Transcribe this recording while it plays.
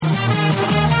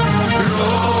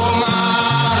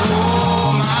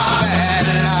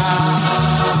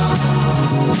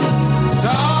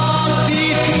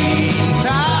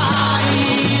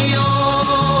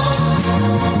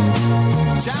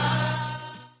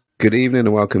Good evening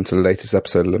and welcome to the latest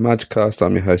episode of the Magicast.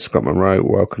 I'm your host, Scott Monroe.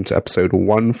 Welcome to episode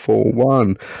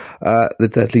 141. The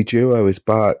deadly duo is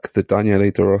back, the Daniele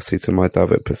De Rossi to my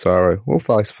David Pizarro, or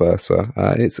vice versa.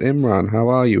 It's Imran. How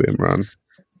are you, Imran?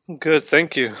 Good,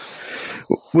 thank you.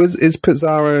 Is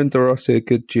Pizarro and De Rossi a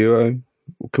good duo?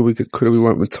 Could we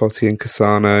went with Totti and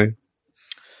Cassano?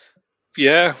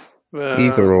 Yeah.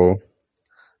 Either or.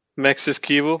 Max's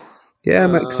Kivo. Yeah,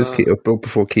 Max's Kivo,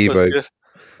 before Kivo.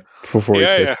 Before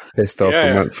he pissed off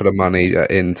and went for the money at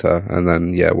Inter and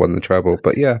then, won the treble.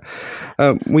 But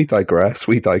we digress.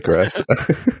 We'll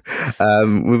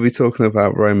be talking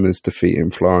about Roma's defeat in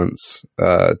Florence,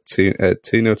 2-0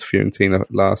 to Fiorentina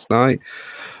last night.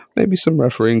 Maybe some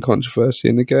refereeing controversy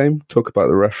in the game. Talk about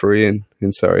the refereeing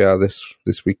in Serie A this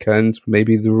weekend.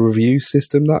 Maybe the review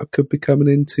system that could be coming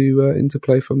into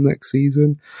play from next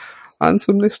season. And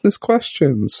some listeners'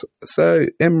 questions. So,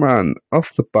 Imran,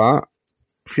 off the bat,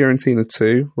 Fiorentina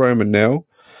 2, Roma 0.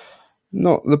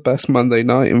 Not the best Monday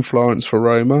night in Florence for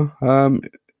Roma.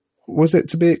 Was it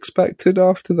to be expected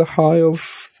after the high of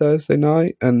Thursday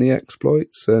night and the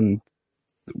exploits and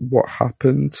what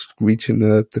happened reaching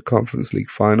the Conference League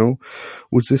final?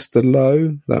 Was this the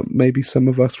low that maybe some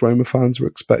of us Roma fans were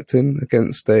expecting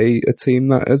against a team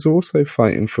that is also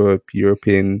fighting for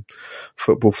European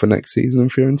football for next season in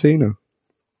Fiorentina?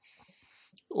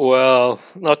 Well,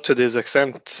 not to this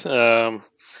extent. We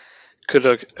could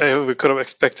have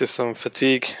expected some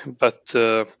fatigue, but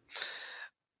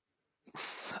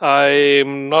I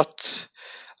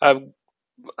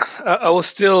will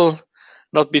still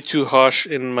not be too harsh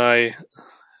in my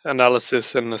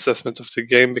analysis and assessment of the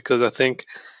game, because I think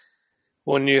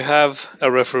when you have a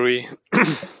referee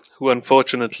who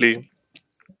unfortunately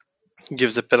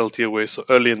gives a penalty away so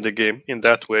early in the game in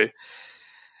that way,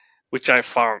 which I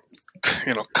found,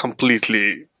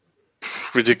 completely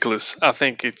ridiculous. I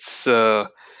think it's an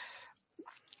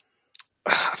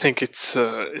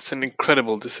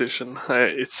incredible decision.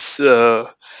 It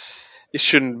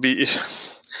shouldn't be.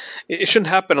 It shouldn't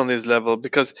happen on this level,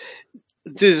 because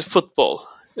this is football.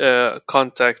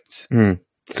 Contact.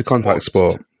 It's a contact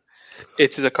sport.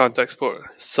 It is a contact sport.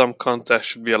 Some contact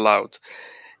should be allowed.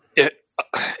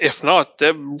 If not,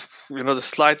 then the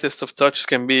slightest of touches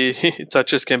can be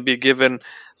given,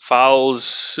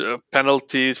 fouls,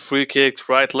 penalties, free kicks,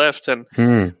 right, left, and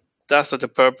that's not the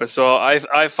purpose. So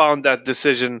I found that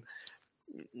decision,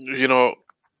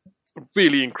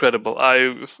 really incredible.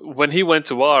 When he went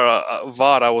to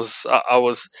VAR, I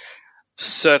was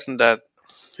certain that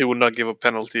he would not give a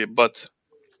penalty, but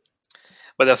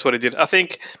that's what he did. I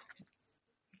think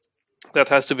that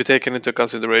has to be taken into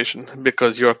consideration,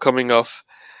 because you're coming off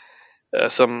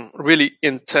some really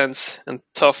intense and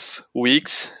tough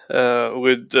weeks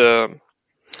with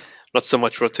not so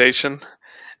much rotation.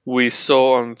 We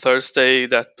saw on Thursday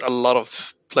that a lot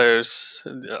of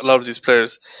these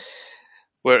players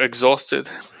were exhausted,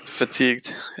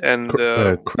 fatigued, and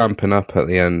cramping up at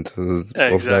the end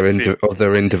of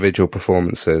their individual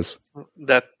performances.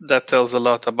 That tells a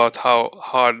lot about how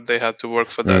hard they had to work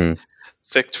for that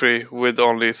victory, with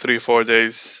only 3-4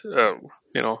 days,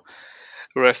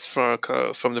 rest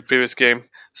from the previous game.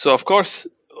 So of course,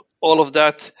 all of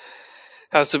that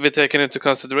has to be taken into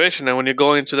consideration. And when you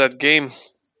go into that game,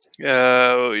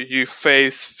 you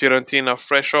face Fiorentina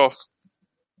fresh off.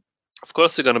 Of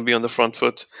course, you're going to be on the front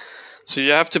foot. So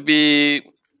you have to be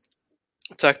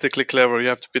tactically clever. You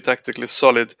have to be tactically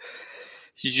solid.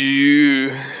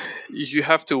 You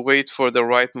have to wait for the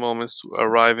right moments to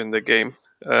arrive in the game,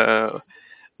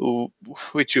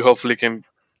 which you hopefully can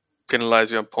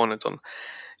penalize your opponent on.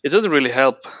 It doesn't really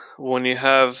help when you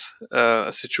have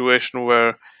a situation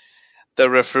where the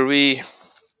referee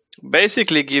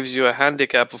basically gives you a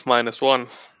handicap of -1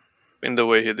 in the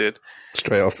way he did.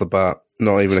 Straight off the bat,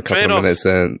 not even a couple of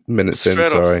minutes in.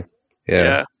 Sorry.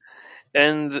 Yeah.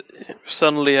 And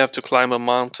suddenly you have to climb a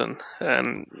mountain,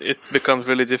 and it becomes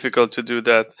really difficult to do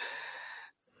that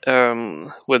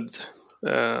with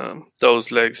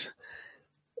those legs.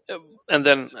 And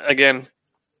then again,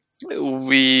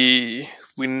 we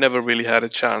never really had a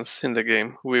chance in the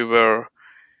game. We were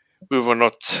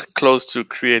not close to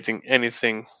creating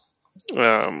anything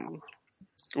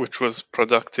which was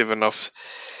productive enough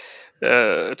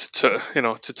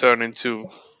to turn into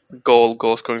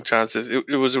goal scoring chances.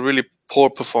 It was a really poor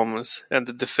performance, and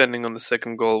the defending on the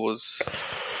second goal was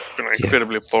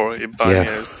incredibly poor.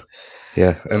 Ibanez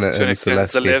Yeah, and to an and extent,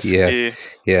 Zaleski, yeah, Zalewski,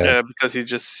 yeah, because he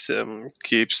just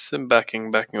keeps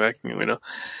backing. So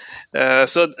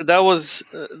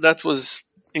that was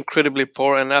incredibly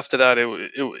poor, and after that,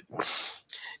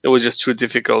 it was just too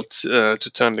difficult to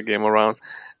turn the game around.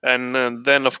 And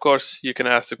then, of course, you can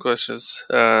ask the questions: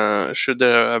 should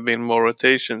there have been more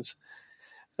rotations?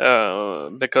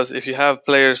 Because if you have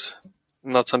players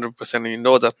not 100%, you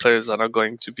know that players are not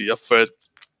going to be up for it.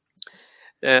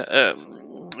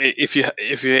 If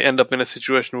you end up in a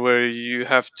situation where you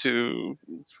have to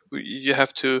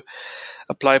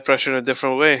apply pressure in a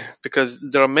different way, because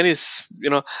there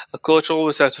are a coach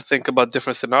always has to think about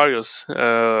different scenarios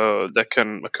that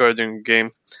can occur during the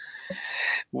game,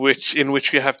 in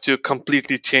which you have to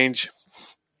completely change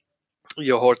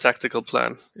your whole tactical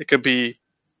plan. It could be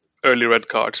early red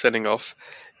card setting off.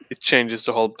 It changes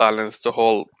the whole balance, the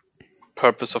whole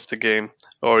purpose of the game,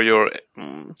 or your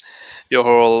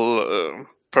whole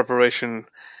preparation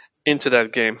into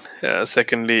that game.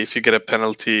 Secondly, if you get a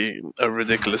penalty, a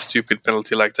ridiculous, stupid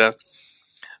penalty like that,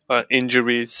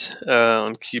 injuries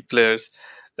on key players.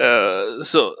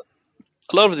 So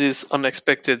a lot of these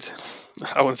unexpected,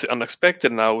 I wouldn't say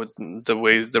unexpected now with the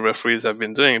ways the referees have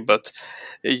been doing, but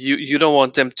you don't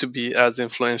want them to be as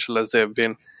influential as they have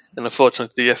been. And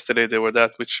unfortunately, yesterday they were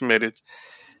that, which made it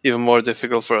even more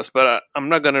difficult for us. But I'm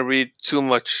not going to read too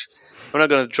much. I'm not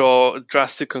going to draw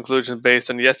drastic conclusions based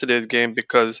on yesterday's game,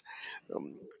 because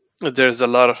there are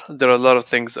a lot of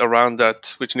things around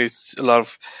that which needs a lot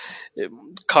of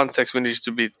context, which needs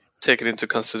to be taken into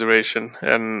consideration.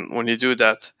 And when you do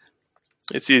that,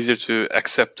 it's easier to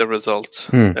accept the result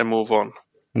and move on.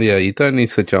 Yeah, you don't need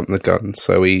to jump the gun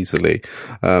so easily.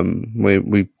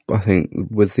 I think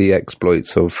with the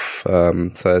exploits of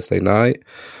Thursday night,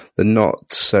 the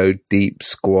not so deep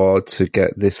squad to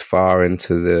get this far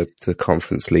into the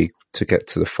Conference League, to get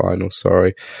to the final.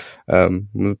 Sorry,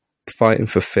 we're fighting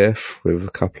for fifth with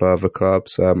a couple of other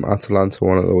clubs. Atalanta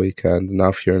won at the weekend, and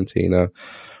now Fiorentina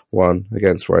won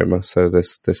against Roma. So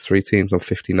there's 3 teams on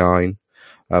 59.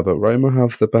 But Roma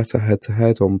have the better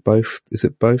head-to-head on both. Is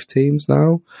it both teams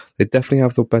now? They definitely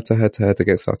have the better head-to-head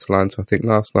against Atalanta. I think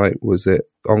last night, was it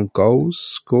on goals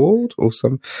scored or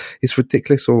some? It's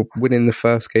ridiculous. Or winning the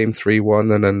first game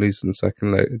 3-1 and then losing the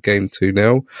second game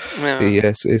 2-0. Yeah.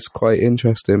 Yes, it's quite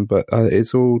interesting. But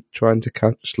it's all trying to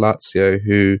catch Lazio,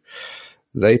 who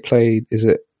they played. Is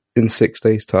it in 6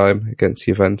 days' time against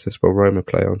Juventus? But Roma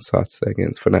play on Saturday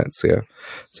against Venezia,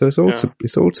 so it's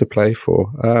all to play for.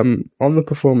 On the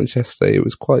performance yesterday, it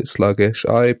was quite sluggish.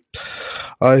 I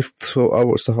thought I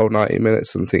watched the whole 90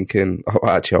 minutes and thinking,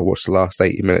 I watched the last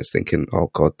 80 minutes thinking, oh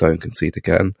God, don't concede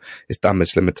again. It's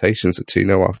damage limitations at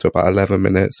 2-0 after about 11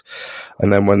 minutes,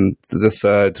 and then when the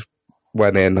third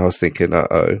went in, I was thinking,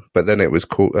 uh-oh. But then it was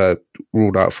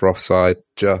ruled out for offside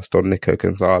just on Nico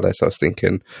Gonzalez. I was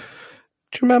thinking,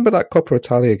 do you remember that Coppa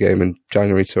Italia game in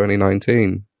January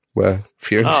 2019 where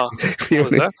Fiorentina? What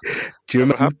was that? Do you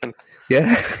remember? What happened?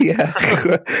 Yeah,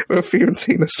 where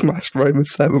Fiorentina smashed Roma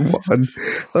 7-1.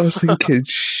 I was thinking,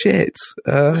 shit,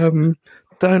 don't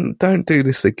do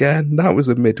this again. That was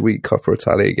a midweek Coppa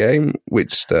Italia game,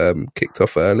 which kicked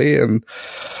off early, and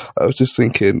I was just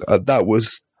thinking that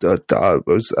was. I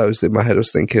was in my head. I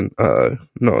was thinking,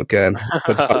 not again.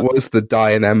 But that was the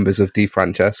dying embers of Di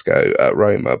Francesco at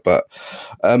Roma. But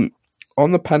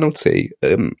on the penalty,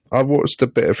 I've watched a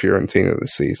bit of Fiorentina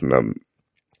this season.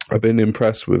 I've been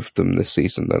impressed with them this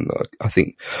season, and I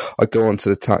think I go on to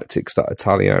the tactics that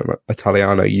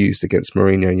Italiano used against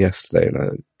Mourinho yesterday, and I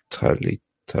totally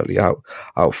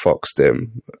outfoxed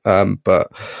him.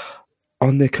 But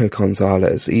on Nico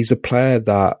Gonzalez, he's a player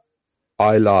that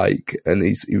I like, and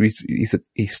he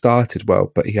started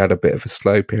well, but he had a bit of a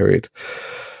slow period.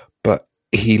 But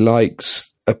he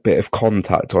likes a bit of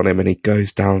contact on him, and he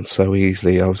goes down so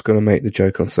easily. I was going to make the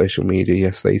joke on social media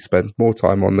yesterday. He spends more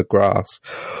time on the grass,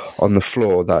 on the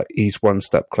floor, that he's one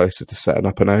step closer to setting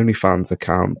up an OnlyFans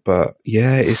account. But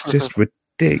yeah, it's just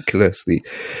ridiculously.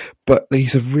 But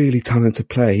he's a really talented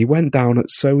player. He went down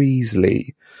so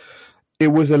easily.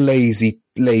 It was a lazy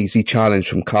challenge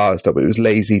from Karsdorp. It was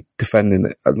lazy defending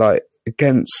it, like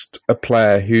against a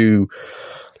player who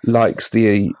likes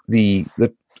the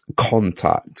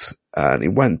contact, and it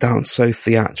went down so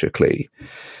theatrically.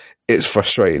 It's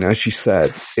frustrating. As you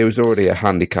said, it was already a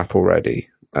handicap already.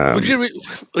 Would you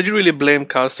really blame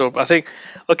Karsdorp? I think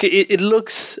it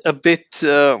looks a bit.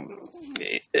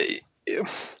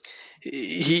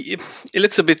 It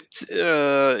looks a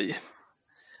bit.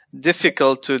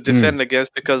 Difficult to defend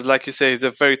against, because like you say, he's a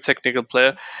very technical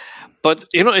player, but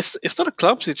it's not a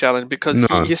clumsy challenge, because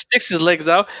he sticks his legs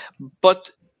out, but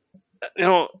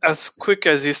as quick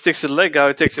as he sticks his leg out,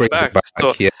 he takes it Brings it back. So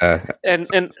back, yeah. and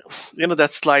that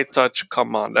slide touch,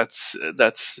 come on, that's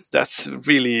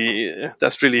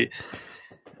really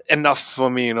enough for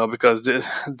me, because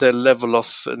the level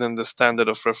of and then the standard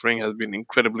of refereeing has been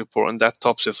incredibly poor, and that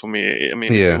tops it for me. I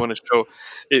mean, if you Yeah. want to show,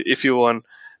 if you want,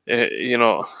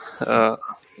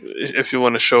 if you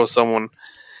want to show someone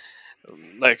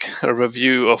like a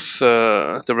review of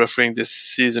the refereeing this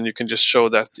season, you can just show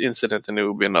that incident, and it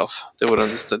will be enough. They would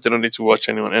understand. They don't need to watch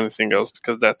anything else,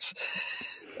 because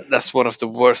that's one of the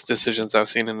worst decisions I've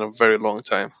seen in a very long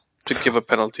time, to give a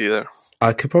penalty there.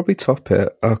 I could probably top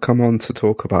it. I'll come on to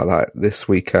talk about that this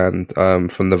weekend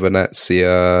from the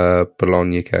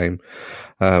Venezia-Bologna game.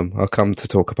 I'll come to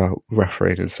talk about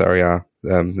refereeing in Serie A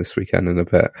this weekend in a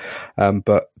bit.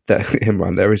 But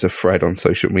Imran, there is a thread on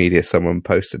social media. Someone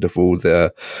posted of all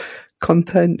the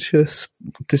contentious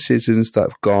decisions that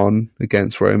have gone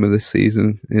against Roma this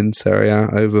season in Serie A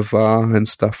over VAR and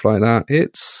stuff like that.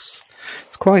 It's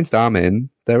quite damning.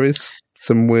 There is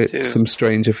some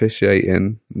strange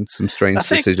officiating and some strange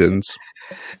decisions.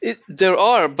 There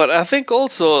are, but I think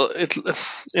also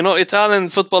Italian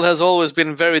football has always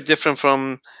been very different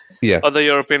from other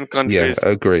European countries. Yeah,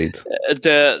 agreed.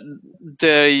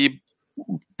 They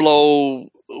blow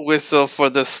whistle for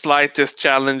the slightest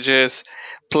challenges.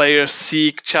 Players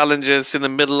seek challenges in the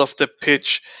middle of the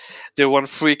pitch. They want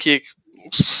free kick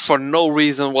for no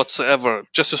reason whatsoever,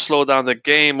 just to slow down the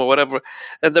game or whatever.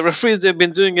 And the referees, they've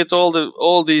been doing it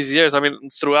all these years. I mean,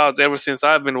 throughout, ever since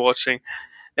I've been watching,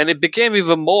 and it became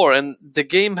even more. And the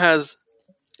game has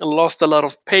lost a lot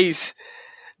of pace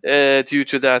due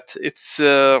to that. It's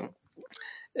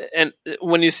and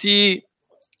when you see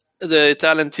the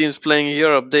Italian teams playing in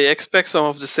Europe, they expect some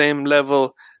of the same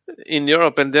level in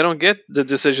Europe, and they don't get the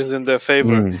decisions in their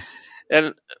favor.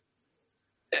 And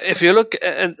if you look,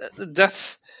 and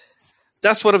that's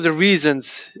one of the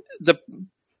reasons the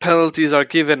penalties are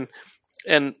given.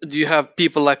 And you have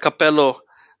people like Capello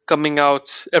coming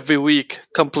out every week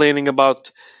complaining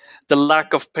about the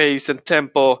lack of pace and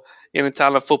tempo in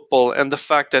Italian football, and the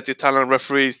fact that Italian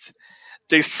referees,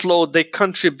 they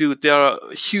contribute, they are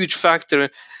a huge factor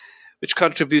which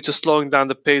contribute to slowing down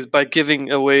the pace by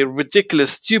giving away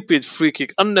ridiculous, stupid free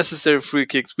kick, unnecessary free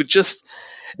kicks.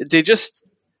 They just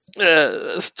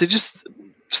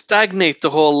stagnate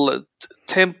the whole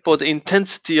tempo, the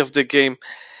intensity of the game,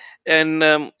 and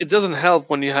it doesn't help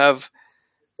when you have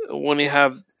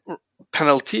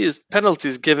penalties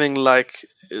giving like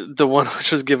the one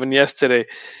which was given yesterday.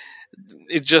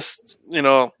 It just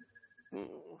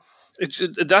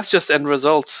that's just end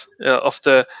results of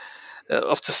the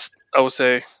I would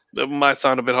say, it might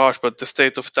sound a bit harsh, but the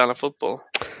state of Italian football.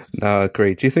 No, I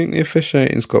agree. Do you think the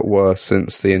officiating's got worse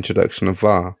since the introduction of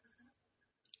VAR?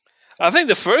 I think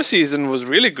the first season was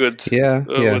really good. With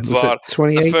was VAR.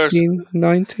 2018,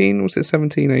 19? Was it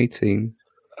 17, 18?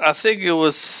 I think it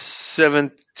was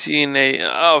 17,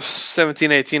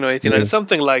 18 or 18,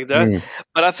 something like that.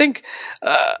 But I think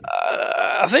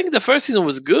the first season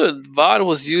was good. VAR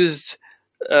was used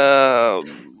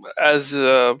as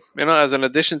an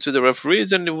addition to the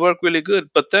referees, and it worked really good.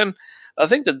 But then I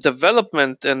think the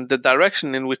development and the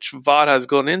direction in which VAR has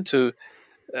gone into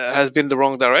has been the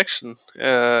wrong direction,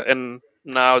 and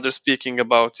now they're speaking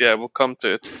about we'll come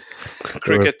to it,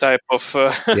 cricket type of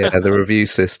the review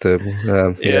system.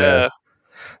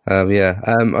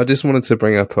 I just wanted to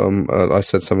bring up I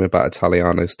said something about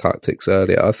Italiano's tactics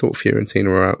earlier. I thought Fiorentina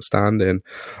were outstanding.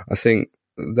 I think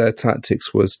their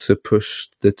tactics was to push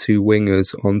the two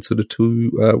wingers onto the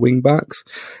two wing backs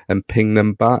and ping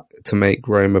them back to make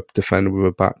Roma defend with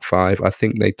a back five. I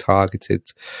think they targeted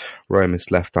Roma's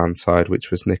left-hand side,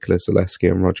 which was Nicola Zalewski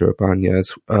and Roger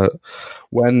Ibanez.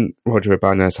 When Roger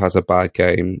Ibanez has a bad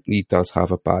game, he does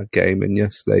have a bad game, and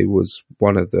yesterday was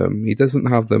one of them. He doesn't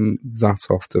have them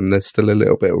that often. There's still a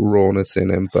little bit of rawness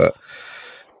in him, but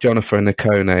Jonathan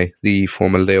Nicone, the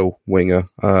former Lille winger,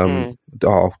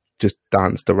 just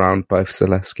danced around both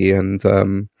Zalewski and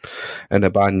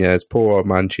Ibanez. Poor old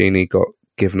Mancini got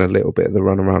given a little bit of the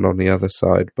runaround on the other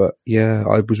side. But yeah,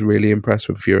 I was really impressed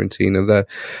with Fiorentina.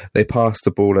 They passed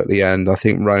the ball at the end. I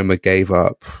think Roma gave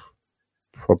up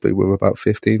probably with about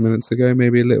 15 minutes to go,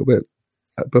 maybe a little bit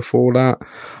before that.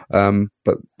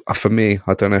 But for me,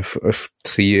 I don't know if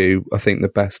to you, I think the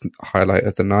best highlight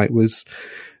of the night was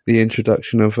the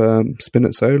introduction of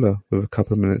Spinazzola with a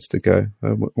couple of minutes to go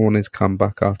on his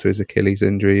comeback after his Achilles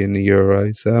injury in the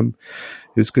Euros. It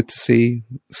was good to see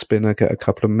Spinner get a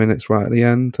couple of minutes right at the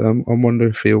end. I wonder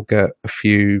if he'll get a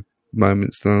few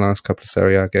moments in the last couple of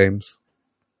Serie A games.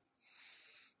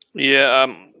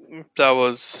 Yeah, that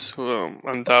was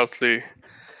undoubtedly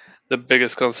the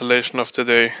biggest consolation of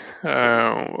today,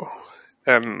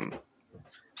 and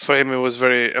for him it was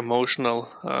very emotional,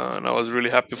 and I was really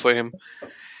happy for him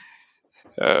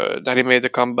that he made the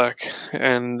comeback.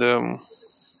 And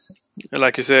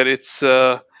like you said, it's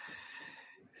a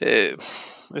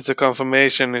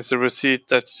confirmation, it's a receipt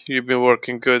that you've been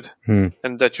working good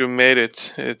and that you made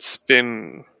it. It's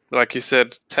been, like he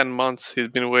said, 10 months he's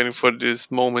been waiting for this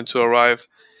moment to arrive,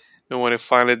 and when it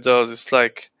finally does, it's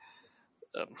like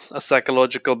a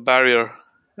psychological barrier,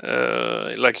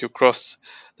 like you cross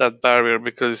that barrier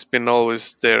because it's been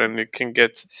always there, and you can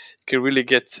really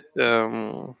get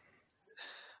the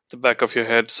back of your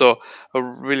head. So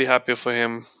I'm really happy for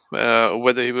him.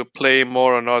 Whether he will play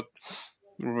more or not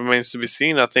remains to be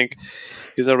seen. I think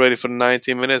he's not ready for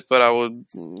 90 minutes, but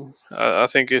I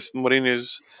think it's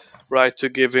Mourinho's right to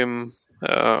give him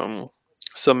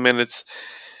some minutes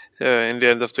in the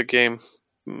end of the game.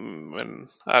 And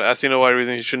I see no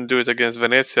reason he shouldn't do it against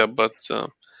Venezia, but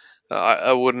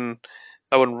I wouldn't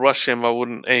rush him. I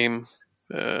wouldn't aim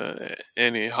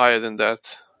any higher than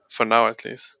that for now, at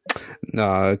least.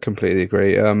 No, I completely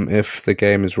agree. If the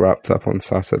game is wrapped up on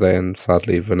Saturday, and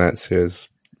sadly Venezia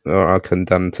are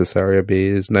condemned to Serie B,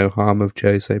 there's no harm of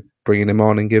Jose bringing him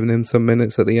on and giving him some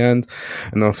minutes at the end.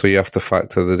 And also you have to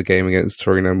factor that the game against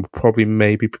Torino will probably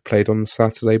maybe be played on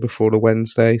Saturday before the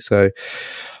Wednesday, so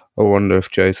I wonder if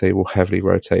Jose will heavily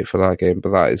rotate for that game.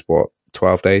 But that is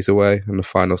 12 days away, and the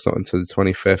final's not until the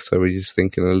 25th, so we're just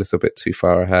thinking a little bit too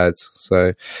far ahead.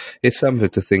 So it's something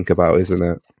to think about, isn't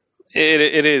it?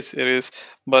 It is.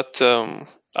 But I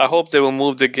hope they will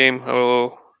move the game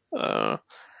to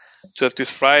at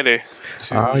least Friday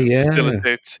to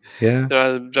facilitate. Yeah.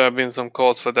 There have been some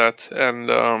calls for that, and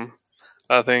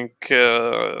I think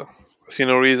I see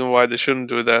no reason why they shouldn't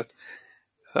do that.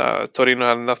 Torino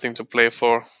had nothing to play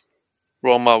for.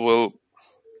 Roma will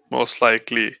most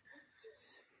likely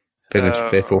finish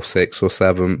 5th or 6th or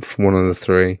 7th, one of the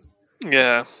three.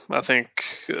 Yeah, I think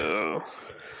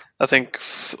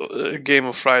a game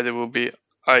of Friday will be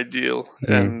ideal,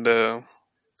 and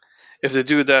if they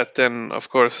do that, then of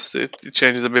course it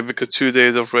changes a bit, because 2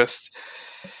 days of rest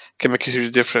can make a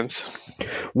huge difference.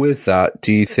 With that,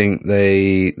 do you think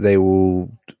they will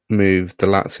move the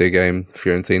Lazio game,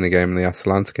 Fiorentina game, and the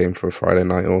Atalanta game for a Friday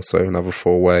night also, another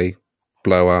 4-way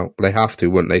blowout? They have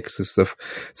to, wouldn't they, because it's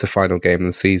the final game of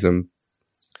the season.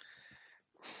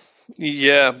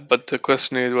 Yeah, but the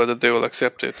question is whether they will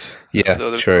accept it.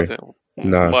 Yeah, true.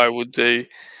 No. Why would they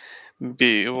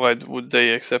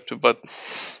accept it? But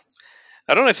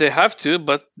I don't know if they have to,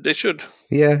 but they should.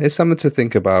 Yeah, it's something to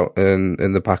think about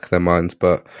in the back of their minds,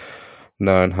 but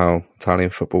knowing how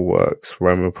Italian football works,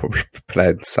 Roma will probably be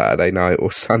playing Saturday night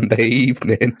or Sunday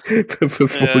evening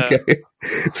before going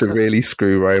to really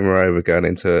screw Roma over going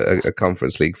into a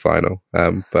Conference League final.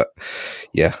 But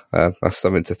yeah, that's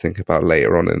something to think about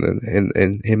later on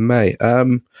in May.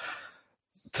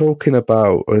 Talking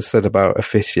about, I said about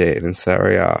officiating in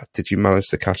Serie A, did you manage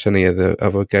to catch any of the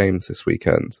other games this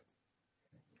weekend?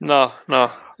 No.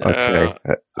 Okay.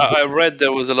 I read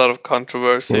there was a lot of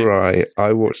controversy. Right.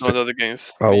 I watched the other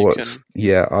games. I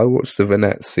watched the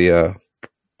Venezia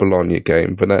Bologna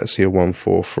game. Venezia won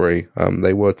 4-3.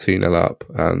 They were 2-0 up,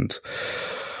 and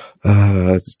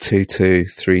 2-2,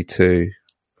 3-2,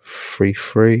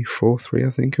 3-3, 4-3,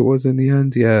 I think it was in the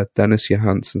end. Yeah, Dennis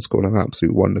Johansson scored an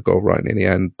absolute wonder goal right in the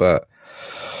end, but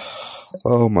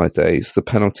oh my days, the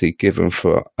penalty given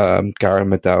for Gary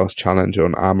Medel's challenge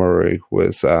on Amaru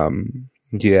was,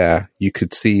 you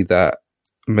could see that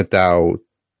Medel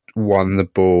won the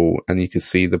ball, and you could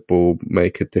see the ball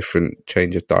make a different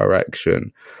change of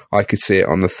direction. I could see it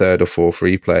on the third or fourth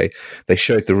replay. They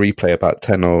showed the replay about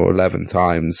 10 or 11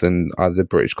 times, and the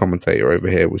British commentator over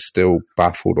here was still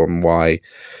baffled on why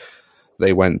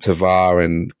they went to VAR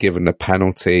and given a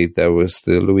penalty. There was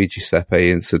the Luigi Sepe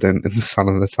incident in the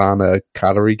Salernitana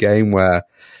Cagliari game where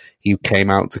he came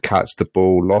out to catch the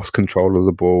ball, lost control of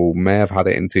the ball, may have had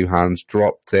it in two hands,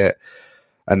 dropped it,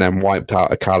 and then wiped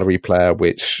out a Cagliari player,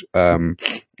 which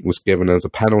was given as a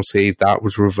penalty. That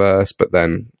was reversed, but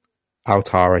then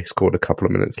Altare scored a couple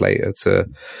of minutes later to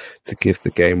give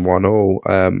the game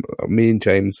 1-1. Me and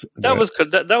James... That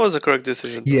was a correct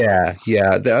decision. Yeah.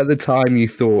 At the time you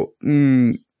thought,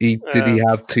 did he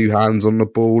have two hands on the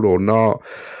ball or not?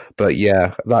 But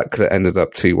yeah, that could have ended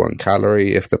up 2-1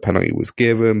 Cagliari if the penalty was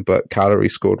given, but Cagliari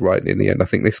scored right in the end. I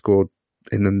think they scored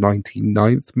in the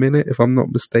 99th minute, if I'm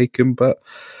not mistaken. But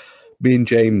me and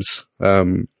James...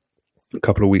 a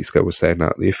couple of weeks ago was saying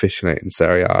that the officiating in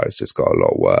Serie A has just got a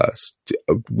lot worse.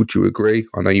 Would you agree?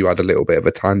 I know you had a little bit of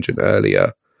a tangent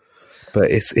earlier, but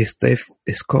it's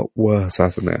got worse,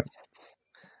 hasn't it?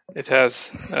 It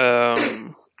has.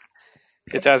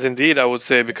 It has indeed, I would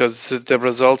say, because the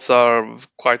results are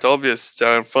quite obvious.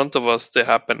 They're in front of us. They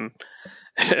happen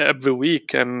every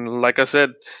week. And like I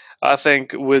said, I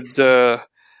think with the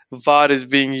VAR is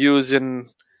being used in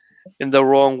the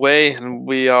wrong way, and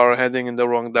we are heading in the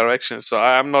wrong direction. So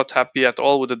I'm not happy at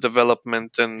all with the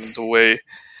development and the way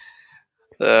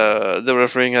the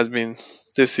refereeing has been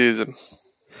this season.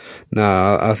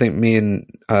 No, I think me and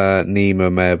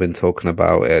Nima may have been talking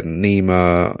about it.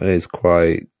 Nima is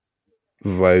quite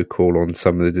vocal on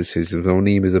some of the decisions. Well,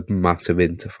 Nima's a massive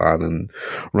Inter fan and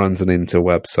runs an Inter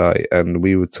website, and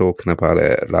we were talking about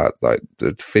it like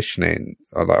the fishing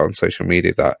on social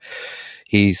media that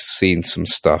he's seen some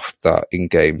stuff that in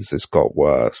games that's got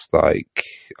worse. Like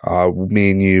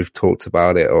me and you've talked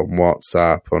about it on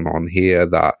WhatsApp and on here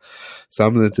that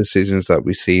some of the decisions that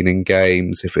we've seen in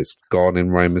games, if it's gone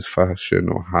in Roma's fashion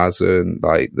or hasn't,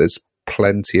 like there's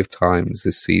plenty of times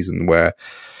this season where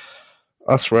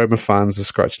us Roma fans are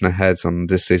scratching their heads on the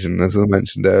decision. As I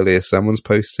mentioned earlier, someone's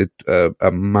posted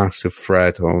a massive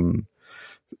thread on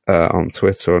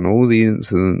Twitter on all the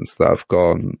incidents that have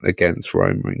gone against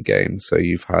Roma in games. So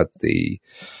you've had the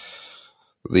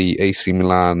AC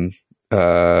Milan,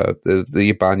 the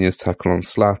Ibanez tackle on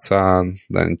Zlatan,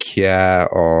 then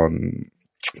Kier on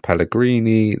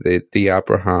Pellegrini, the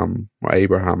Abraham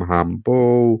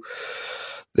handball.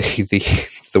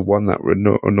 The one that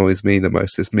annoys me the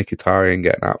most is Mkhitaryan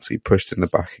getting absolutely pushed in the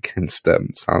back against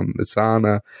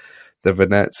Salernitana. The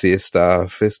Venezia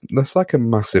stuff, that's like a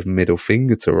massive middle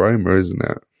finger to Roma, isn't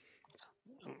it?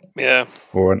 Yeah.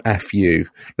 Or an FU.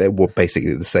 They're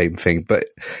basically the same thing, but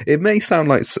it may sound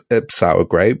like sour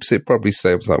grapes. It probably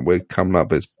sounds like we're coming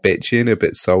up as bitchy and a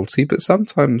bit salty, but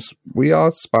sometimes we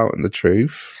are spouting the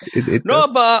truth. No,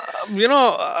 but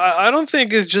I don't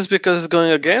think it's just because it's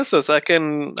going against us. I'll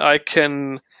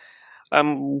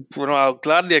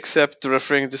gladly accept the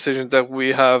refereeing decisions that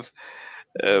we have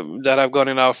that have gone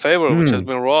in our favor, which has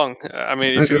been wrong. I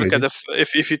mean, if you look at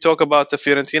if you talk about the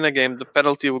Fiorentina game, the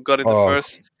penalty we got in the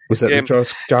first was that game,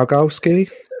 the Dragowski?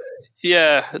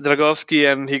 Yeah,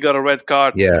 Dragowski, and he got a red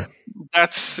card. Yeah,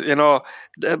 that's you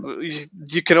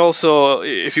can also,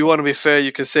 if you want to be fair,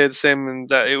 you can say the same. In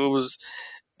that it was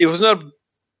not.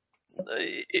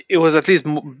 It was at least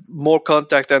more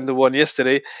contact than the one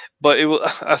yesterday, but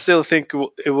I still think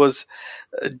it was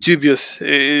dubious.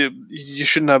 He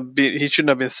shouldn't have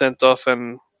been sent off,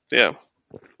 and yeah.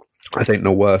 I think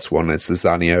the worst one is the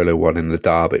Zaniolo one in the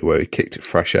derby where he kicked it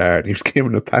fresh air and he was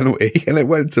given a penalty and it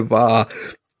went to VAR.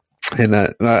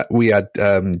 And we had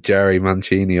Jerry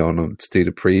Mancini on to do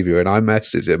the preview, and I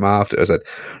messaged him after. I said,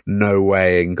 "No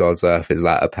way in God's earth is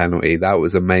that a penalty. That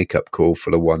was a make-up call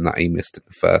for the one that he missed in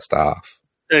the first half."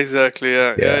 Exactly.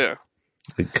 Yeah.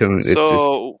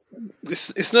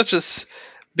 It's not just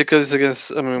because it's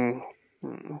against. I mean,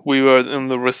 we were in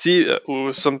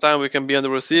the sometimes we can be on the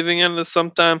receiving end, and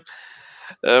sometimes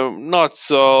not.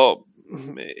 So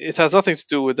it has nothing to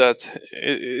do with that.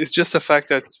 It's just the fact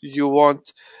that you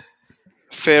want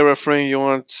fair refereeing, you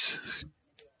want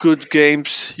good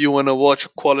games, you want to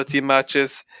watch quality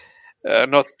matches,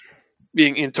 not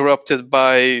being interrupted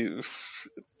by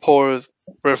poor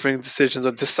refereeing decisions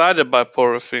or decided by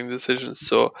poor refereeing decisions.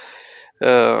 So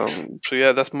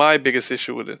yeah, that's my biggest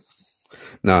issue with it.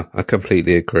 No, I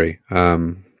completely agree.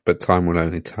 But time will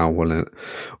only tell, will it?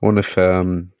 I wonder if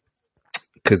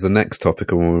because the next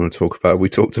topic I want to talk about, we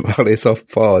talked about this off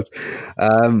pod.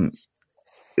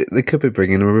 They could be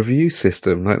bringing a review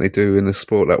system like they do in a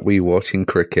sport that we watch in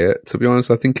cricket. To be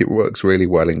honest, I think it works really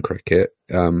well in cricket.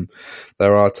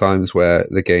 There are times where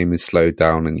the game is slowed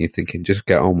down and you're thinking, just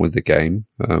get on with the game.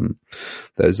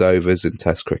 There's overs in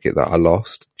Test cricket that are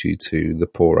lost due to the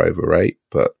poor over rate,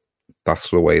 but that's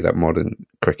the way that modern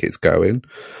cricket's going.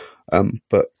 And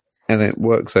it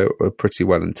works out pretty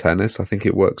well in tennis. I think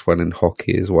it works well in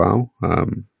hockey as well.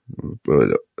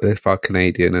 If our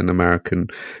Canadian and American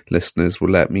listeners will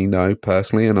let me know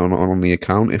personally and on the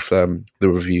account if the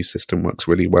review system works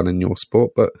really well in your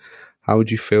sport. But how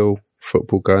would you feel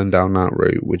football going down that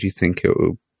route? Would you think it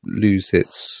will lose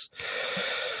its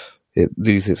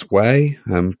way?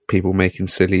 People making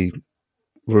silly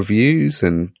reviews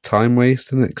and time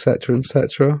wasting, etc.,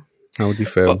 etc. How would you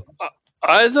feel?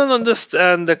 I don't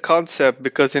understand the concept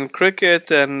because in cricket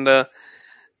and I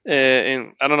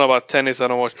don't know about tennis. I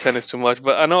don't watch tennis too much,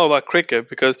 but I know about cricket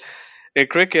because in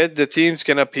cricket the teams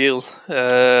can appeal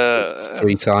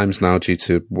 3 times now due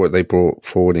to what they brought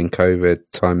forward in COVID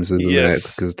times, isn't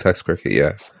it? Because of Test cricket,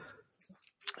 yeah.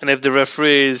 And if the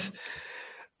referee is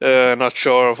not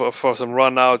sure for some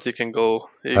run out, he can go.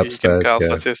 He can Upstairs, call for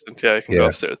yeah. assistant. Yeah, he can go Yeah.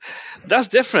 upstairs. That's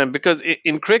different because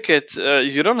in cricket,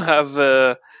 you don't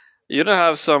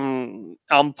have some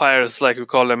umpires like we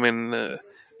call them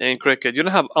in cricket. You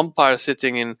don't have umpires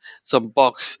sitting in some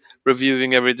box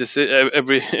reviewing every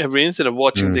incident,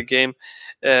 watching the game,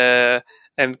 and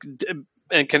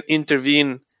and can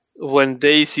intervene when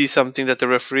they see something that the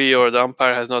referee or the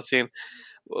umpire has not seen,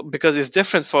 because it's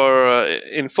different for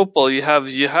in football. You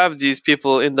have these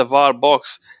people in the VAR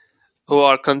box who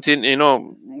are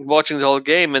watching the whole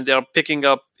game, and they are picking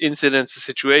up incidents,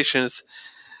 situations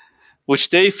which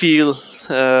they feel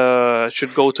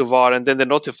should go to VAR, and then they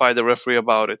notify the referee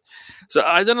about it. So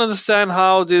I don't understand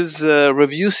how this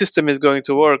review system is going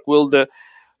to work. Will the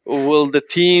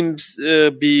teams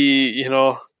be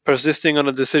persisting on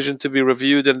a decision to be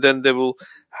reviewed, and then they will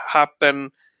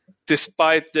happen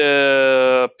despite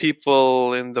the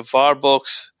people in the VAR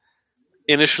box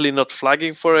initially not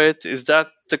flagging for it? Is that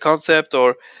the concept,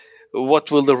 or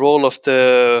what will the role of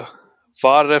the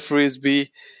VAR referees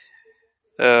be?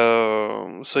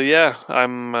 So yeah, I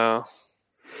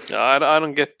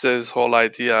don't get this whole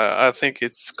idea. I think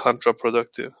it's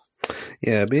counterproductive.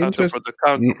 Yeah, it'd be interesting.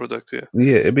 Counterproductive.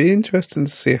 Yeah, it'd be interesting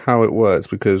to see how it works,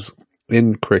 because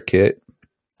in cricket,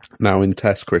 now in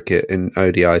Test cricket, in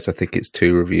ODIs, I think it's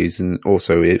 2 reviews, and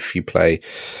also if you play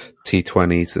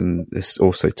T20s, and it's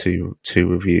also two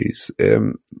reviews.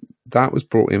 That was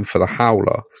brought in for the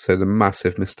howler, so the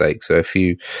massive mistake. So if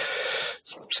you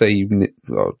say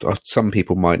some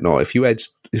people might not, if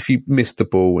you miss the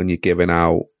ball and you're giving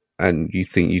out, and you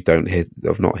think you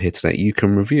have not hit it, you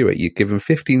can review it. You're given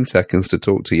 15 seconds to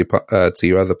talk to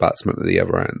your other batsman at the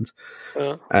other end,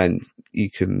 and you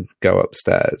can go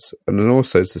upstairs. And then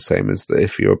also it's the same as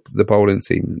if you're the bowling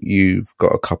team, you've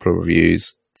got a couple of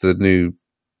reviews. The new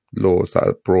laws that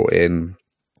are brought in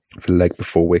for leg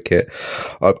before wicket.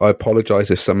 I apologise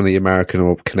if some of the American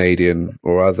or Canadian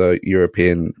or other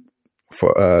European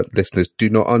listeners do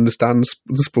not understand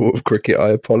the sport of cricket. I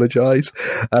apologise,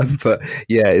 but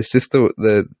yeah, it's just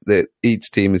the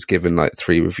each team is given like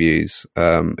 3 reviews.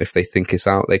 If they think it's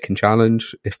out, they can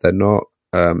challenge. If they're not,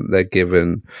 they're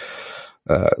given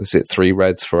 3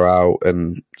 reds for out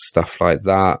and stuff like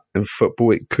that. In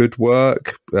football, it could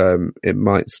work. It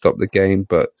might stop the game,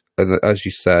 but as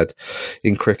you said,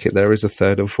 in cricket there is a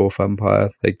 3rd and 4th umpire.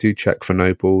 They do check for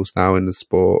no balls now in the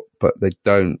sport, but they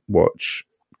don't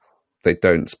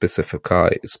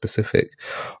specific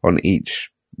on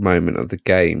each moment of the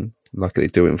game like they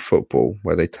do in football,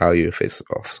 where they tell you if it's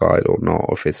offside or not,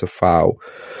 or if it's a foul.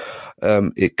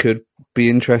 It could be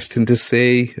interesting to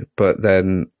see, but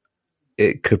then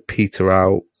it could peter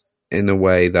out in a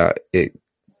way that it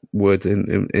would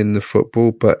in the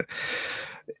football. But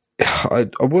I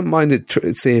wouldn't mind it.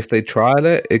 See if they trial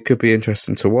it. It could be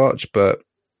interesting to watch. But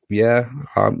yeah,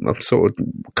 I'm sort of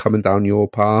coming down your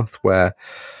path where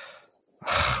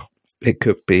it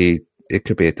could be a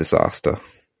disaster.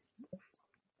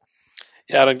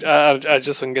 Yeah, I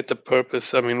just don't get the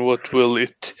purpose. I mean, what will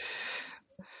it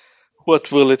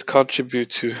contribute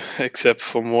to, except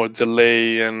for more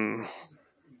delay and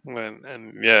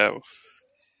yeah.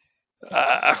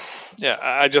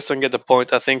 I just don't get the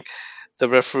point. I think the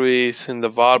referees in the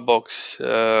VAR box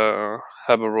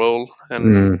have a role,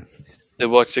 and they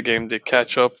watch the game, they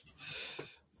catch up,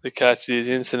 they catch these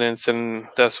incidents, and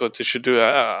that's what they should do.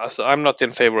 So I'm not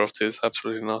in favor of this,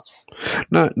 absolutely not.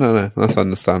 No, that's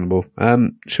understandable.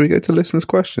 Should we go to listeners'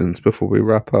 questions before we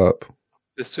wrap up?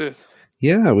 Let's do it.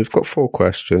 Yeah, we've got 4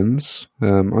 questions.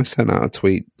 I sent out a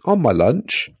tweet on my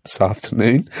lunch this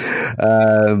afternoon.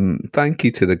 Thank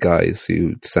you to the guys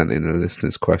who sent in the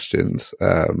listeners' questions.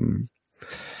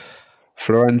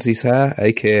 Florenzi's here,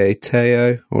 aka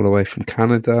Teo, all the way from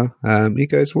Canada. He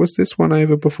goes, was this one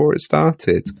over before it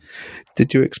started?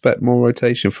 Did you expect more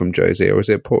rotation from Josie, or is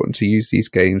it important to use these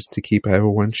games to keep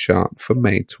everyone sharp for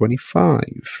May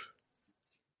 25?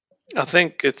 I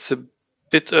think it's a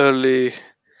bit early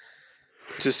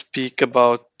to speak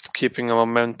about keeping a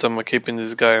momentum or keeping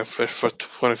this guy fresh for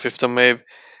 25th of May,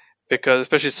 because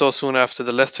especially so soon after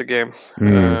the Leicester game,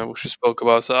 which we spoke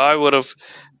about. So I would have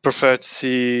preferred to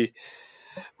see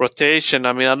rotation.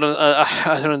 I mean, I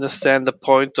don't understand the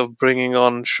point of bringing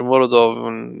on Shomurodov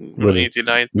in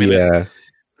 89th minute.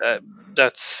 Yeah.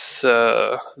 That's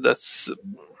a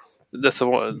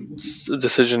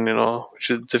decision, which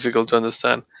is difficult to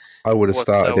understand. I would have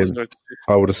started him.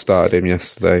 I would have started him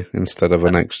yesterday instead of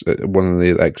one of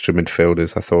the extra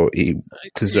midfielders. I thought he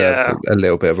deserved a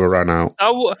little bit of a run out. I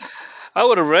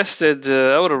would have rested.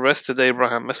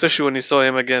 Abraham, especially when you saw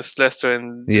him against Leicester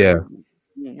and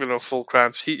full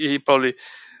cramps. He probably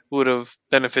would have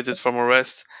benefited from a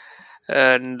rest.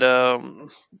 And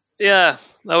yeah,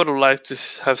 I would have liked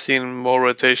to have seen more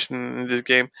rotation in this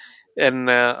game. And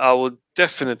I would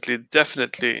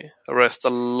definitely rest a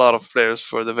lot of players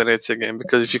for the Venezia game,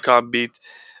 because if you can't beat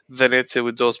Venezia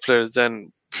with those players,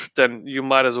 then you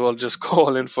might as well just go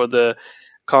all in for the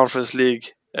Conference League.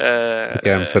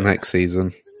 Again for next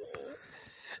season.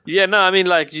 Yeah, no, I mean,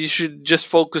 like, you should just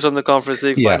focus on the Conference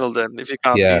League Yeah. final then. If you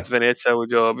can't Yeah. beat Venezia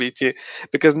with your BT,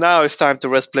 because now it's time to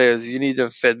rest players. You need them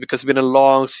fit, because it's been a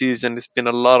long season. It's been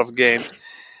a lot of games,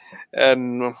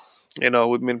 and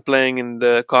we've been playing in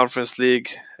the Conference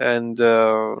League and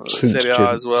Serie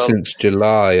A as well. Since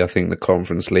July, I think, the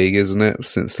Conference League, isn't it?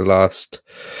 Since the last,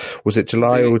 was it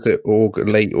July or was it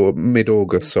late or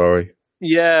mid-August? Sorry.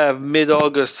 Yeah,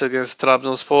 mid-August against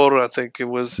Trabzonspor, I think it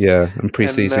was. Yeah, and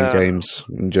pre-season games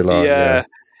in July. Yeah.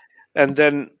 And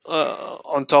then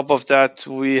on top of that,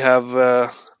 we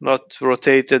have not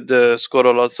rotated the squad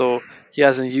a lot, so he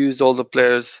hasn't used all the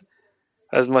players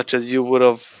as much as you would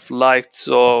have liked.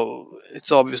 So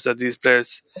it's obvious that these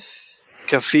players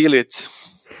can feel it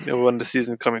when the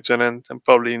season coming to an end, and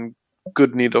probably in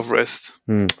good need of rest.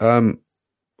 I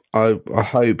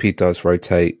hope he does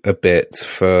rotate a bit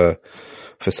for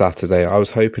Saturday. I was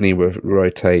hoping he would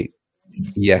rotate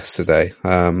yesterday.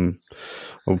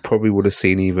 I probably would have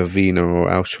seen either Vina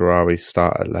or El Shaarawy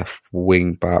start at left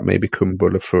wing back, maybe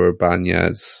Kumbula for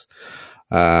Ibanez.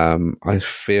 I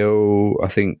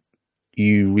think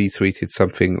you retweeted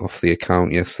something off the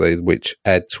account yesterday, which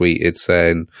Ed tweeted,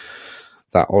 saying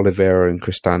that Oliveira and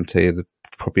Cristante are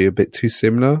probably a bit too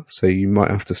similar, so you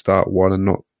might have to start one and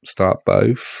not start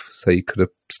both. So you could have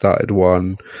started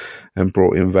one and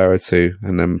brought in Veretout,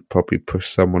 and then probably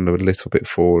pushed someone a little bit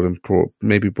forward and brought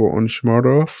on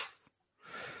Shmarodov.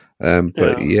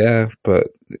 But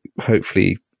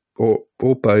hopefully, or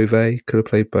Bove could have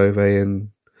played Bove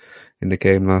in the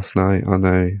game last night. I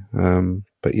know,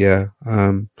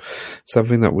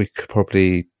 something that we could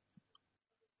probably.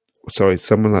 Sorry,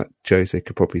 someone that Jose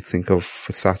could probably think of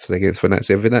for Saturday against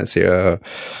Venezia. Venezia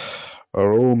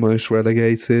are almost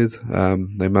relegated.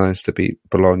 They managed to beat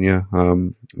Bologna.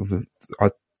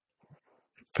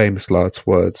 Famous last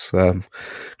words,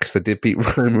 because they did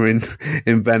beat Roma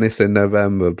in Venice in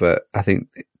November, but I think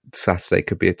Saturday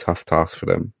could be a tough task for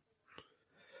them.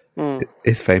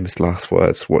 His famous last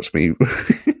words. Watch me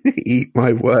eat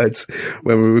my words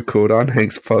when we record our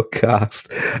next podcast.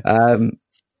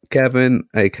 Kevin,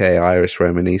 aka Irish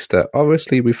Romanista,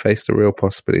 obviously we faced a real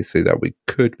possibility that we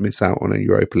could miss out on a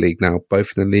Europa League now,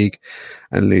 both in the league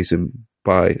and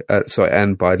by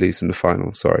losing the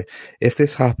final. Sorry. If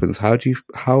this happens, how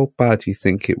bad do you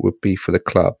think it would be for the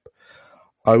club?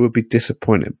 I would be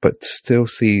disappointed, but to still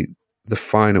see the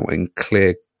final in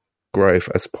clear growth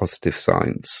as positive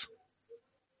signs.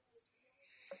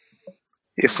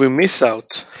 If we miss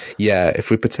out,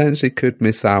 if we potentially could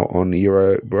miss out on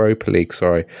Europa League,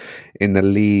 in the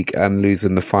league and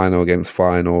losing the final against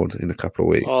Feyenoord in a couple of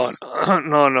weeks. Oh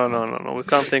no! We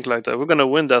can't think like that. We're gonna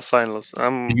win that finals.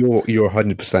 You're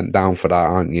 100% down for that,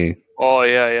 aren't you? Oh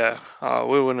yeah.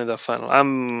 We're winning that final.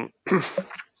 I'm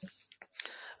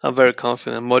very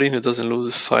confident. Mourinho doesn't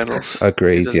lose finals.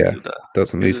 Agreed.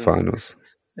 Doesn't lose finals.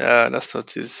 Yeah, that's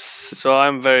what it is. So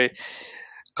I'm very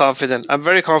confident. I'm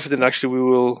very confident. Actually, we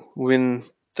will win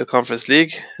the Conference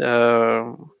League.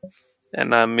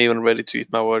 And I'm even ready to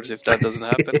eat my words if that doesn't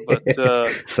happen. But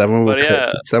someone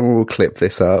will clip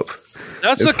this up.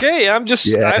 That's okay. I'm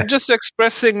just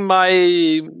expressing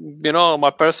my my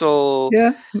personal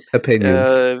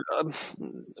opinions,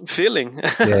 feeling.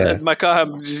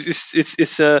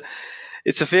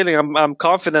 It's a feeling. I'm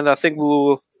confident. I think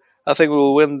we'll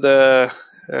win the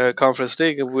Conference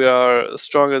League. We are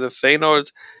stronger than Feyenoord,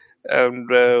 and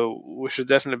we should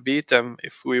definitely beat them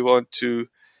if we want to.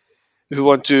 If we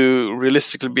want to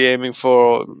realistically be aiming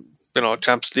for,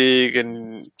 Champions League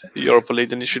and Europa League,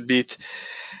 then there should be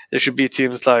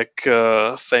teams like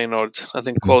Feyenoord. I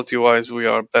think quality-wise, we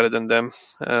are better than them.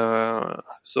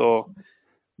 So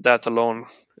that alone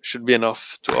should be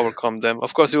enough to overcome them.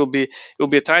 Of course, it will be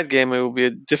a tight game. It will be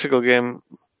a difficult game,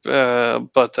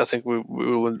 but I think we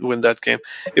will win that game.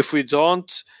 If we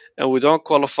don't, and we don't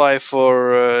qualify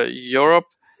for Europe,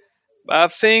 I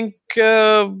think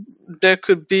there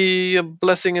could be a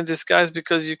blessing in disguise,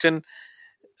 because you can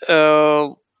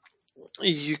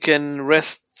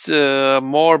rest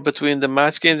more between the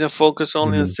match games and focus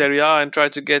only on Serie A and try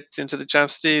to get into the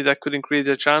Champions League. That could increase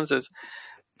their chances.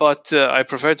 But I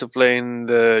prefer to play in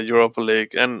the Europa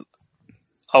League, and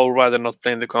I would rather not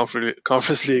play in the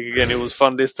Conference League again. It was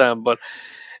fun this time, but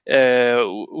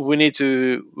we need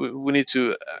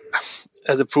to,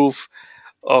 as a proof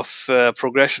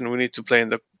progression. We need to play in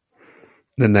the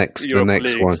next League. one,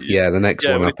 the next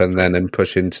one up, and then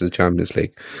push into the Champions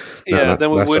League. Then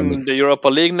we win the Europa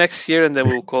League next year, and then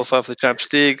we'll qualify for the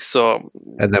Champions League. So,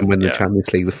 and then win the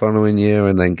Champions League the following year,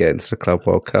 and then get into the Club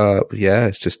World Cup. Yeah,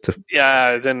 it's just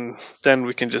then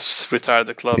we can just retire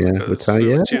the club.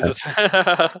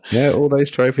 All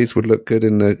those trophies would look good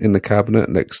in the cabinet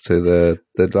next to the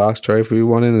last trophy we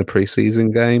won in the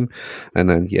pre-season game, and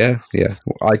then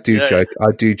I do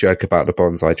joke about the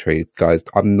bonsai tree, guys.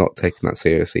 I'm not taking that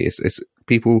seriously. It's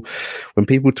people, when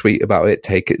people tweet about it,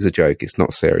 take it as a joke. It's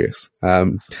not serious.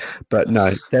 But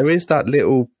no, there is that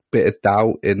little bit of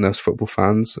doubt in us football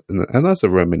fans, and as a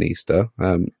Romanista,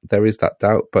 there is that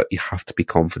doubt, but you have to be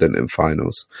confident in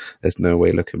finals. There's no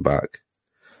way looking back.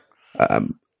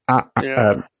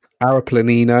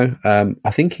 Araplanino,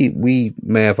 I think we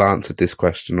may have answered this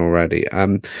question already,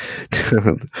 but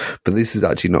this is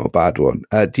actually not a bad one.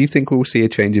 Do you think we'll see a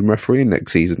change in refereeing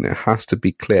next season? It has to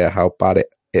be clear how bad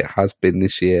it has been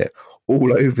this year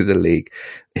all over the league.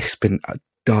 It's been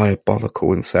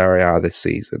diabolical in Serie A this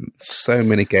season. So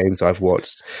many games I've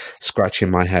watched scratching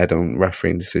my head on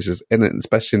refereeing decisions, and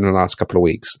especially in the last couple of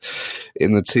weeks.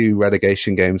 In the 2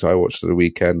 relegation games I watched at the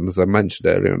weekend, as I mentioned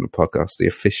earlier on the podcast, the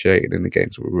officiating in the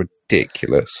games were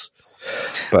ridiculous.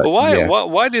 But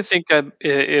why do you think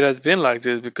it has been like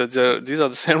this? Because these are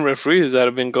the same referees that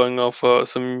have been going on for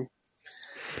some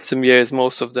years,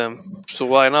 most of them. So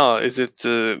why not? Is it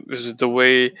the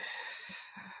way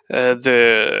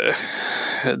the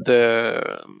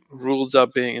rules are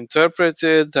being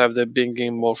interpreted? Have they been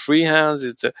given more free hands?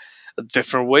 Is it a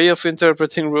different way of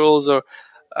interpreting rules? Or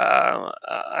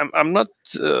I'm not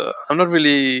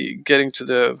really getting to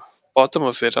the bottom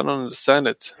of it. I don't understand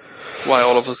it. Why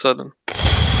all of a sudden?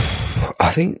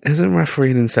 I think hasn't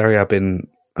refereeing in Serie A been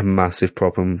a massive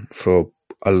problem for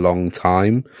a long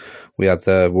time? We had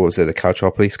the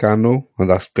Calciopoli scandal, and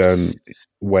that's going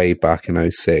way back in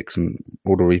 2006, and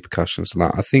all the repercussions of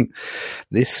that. I think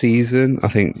this season, I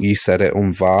think you said it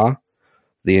on VAR,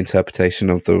 the interpretation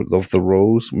of the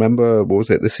rules. Remember, what was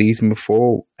it, the season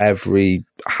before? Every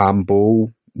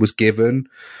handball was given,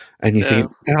 and you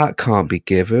think that can't be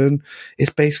given. It's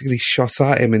basically shot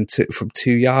at him from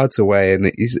 2 yards away,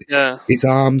 and his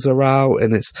arms are out,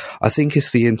 and I think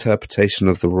it's the interpretation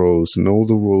of the rules and all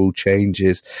the rule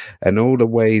changes and all the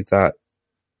way that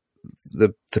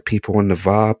the people in the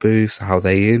VAR booths, how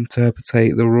they interpret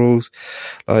the rules.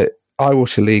 Like, I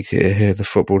watch a league here, the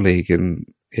Football League, and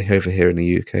over here in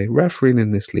the UK, refereeing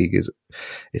in this league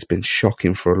it's been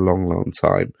shocking for a long, long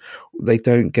time.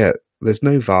 There's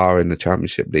no VAR in the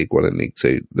Championship, League 1 and League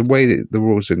 2. The way that the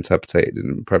rules are interpreted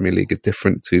in the Premier League are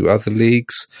different to other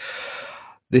leagues.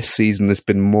 This season, there's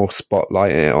been more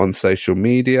spotlight on social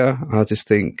media. I just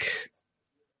think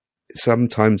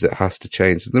sometimes it has to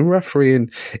change. The refereeing,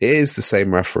 it is the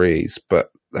same referees, but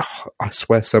I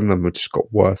swear some of them have just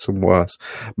got worse and worse.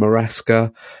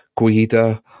 Maresca,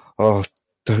 Guida,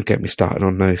 don't get me started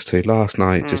on those two. Last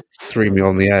night just threw me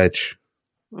on the edge.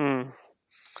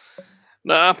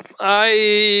 No,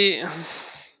 I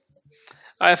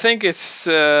think it's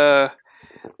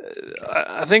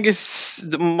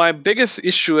my biggest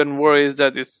issue and worry is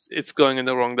that it's going in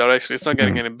the wrong direction. It's not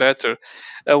getting any better.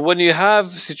 When you have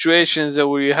situations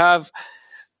where you have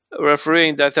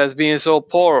refereeing that has been so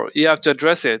poor, you have to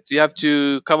address it. You have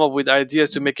to come up with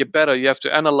ideas to make it better. You have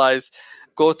to analyze,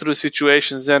 go through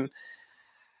situations, and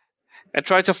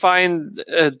try to find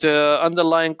the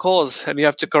underlying cause, and you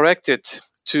have to correct it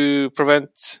to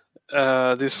prevent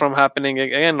this from happening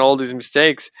again, all these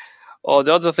mistakes. Or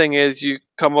the other thing is you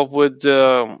come up with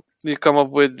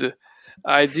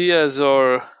ideas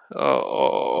or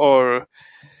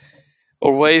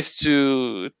ways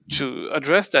to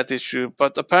address that issue,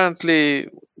 but apparently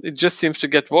it just seems to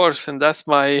get worse, and that's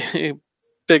my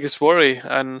biggest worry.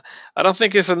 And I don't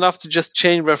think it's enough to just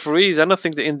change referees. I don't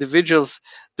think the individuals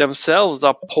themselves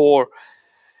are poor.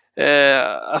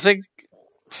 I think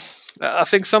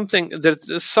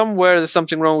there's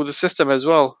something wrong with the system as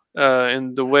well,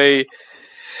 in the way.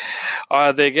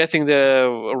 Are they getting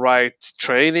the right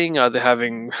training? Are they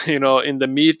having, in the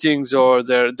meetings, or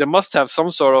they must have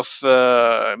some sort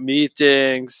of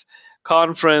meetings,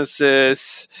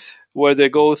 conferences where they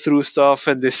go through stuff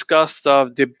and discuss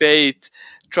stuff, debate,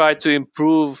 try to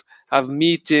improve, have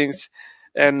meetings.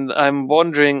 And I'm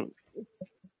wondering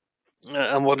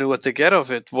what they get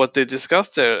of it, what they discuss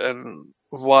there, and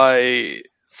why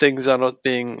things are not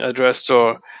being addressed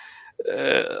or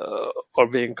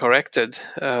being corrected.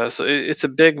 So it's a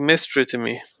big mystery to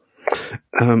me.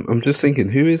 I'm just thinking,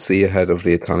 who is the head of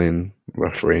the Italian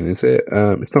refereeing? Is it?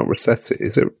 It's not Rossetti.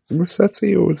 Is it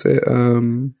Rossetti, or is it?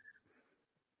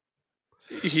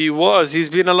 He was. He's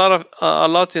been a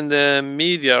lot in the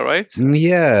media, right?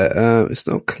 Yeah, it's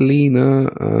not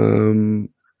Kalina.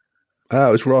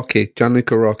 It was Rocky,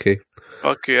 Gianluca Rocky.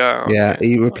 Okay, Yeah, okay.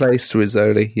 he replaced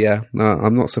Rizzoli. Yeah, no,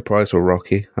 I'm not surprised with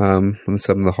Rocky. And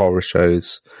some of the horror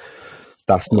shows.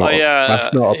 That's Oh not yeah,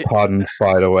 a pun,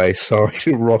 by the way.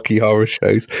 Sorry, Rocky Horror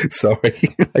Shows. Sorry,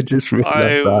 I just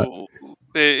realised that.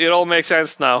 It all makes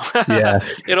sense now. Yeah.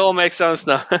 It all makes sense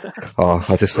now. Oh,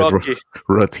 I just said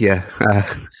Rocky. Yeah.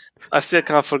 I still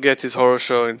can't forget his horror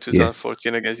show in Yeah.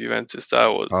 2014 against Juventus. That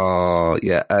was. Oh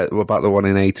yeah. What about the one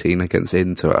in 18 against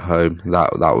Inter at home?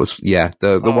 That was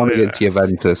the one against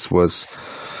Juventus was.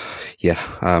 Yeah.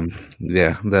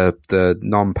 The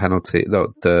non-penalty.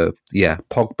 The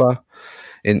Pogba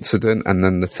incident, and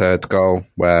then the third goal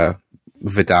where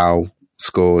Vidal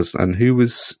scores, and who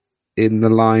was in the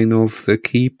line of the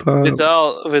keeper?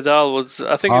 Vidal was.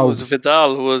 I think it was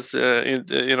Vidal who was,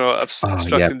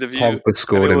 obstructing the view. Pogba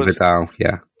scored in Vidal.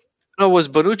 Yeah. No, it was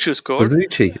Bonucci who scored.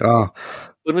 Bonucci.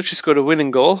 Bonucci scored a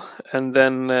winning goal, and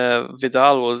then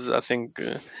Vidal was, I think,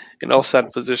 in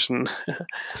offside position,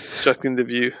 obstructing the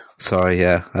view. Sorry.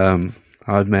 Yeah.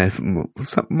 I may have,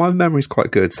 my memory's quite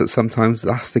good, so sometimes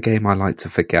that's the game I like to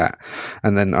forget.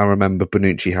 And then I remember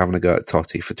Bonucci having a go at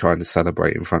Totti for trying to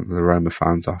celebrate in front of the Roma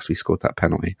fans after he scored that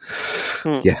penalty.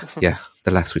 Yeah.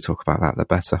 The less we talk about that, the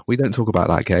better. We don't talk about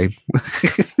that game.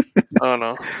 Oh,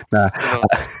 no. Nah. No.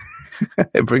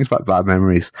 It brings back bad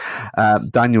memories.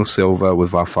 Daniel Silva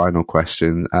with our final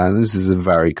question. This is a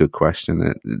very good question.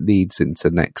 It leads into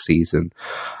next season.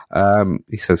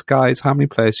 He says, guys, how many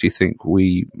players do you think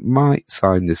we might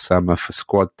sign this summer for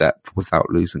squad depth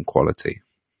without losing quality?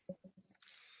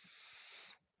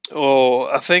 Oh,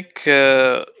 I think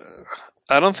I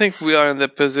don't think we are in the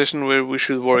position where we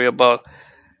should worry about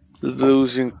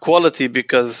losing quality,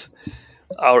 because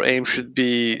our aim should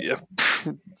be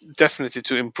definitely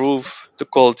to improve the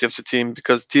quality of the team,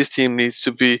 because this team needs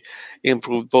to be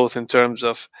improved both in terms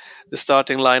of the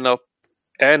starting lineup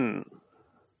and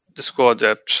the squad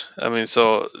depth. I mean,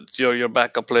 so your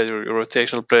backup player, your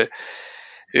rotational player,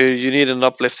 you need an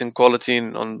uplift in quality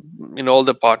in all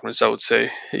departments. I would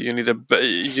say you need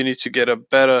to get a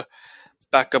better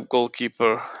backup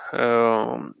goalkeeper.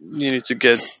 You need to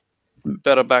get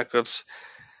better backups.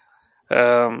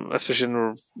 Especially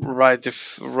in right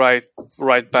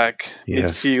back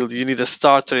midfield. You need a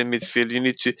starter in midfield.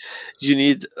 You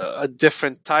need a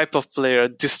different type of player, a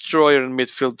destroyer in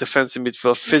midfield, defensive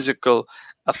midfield, physical,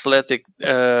 athletic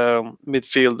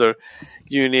midfielder.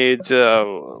 You need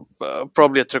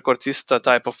probably a trequartista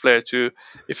type of player too,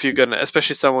 if you're gonna,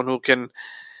 especially someone who can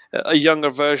a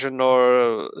younger version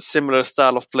or a similar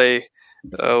style of play.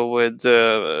 With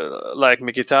like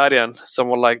Mkhitaryan,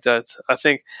 someone like that. I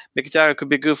think Mkhitaryan could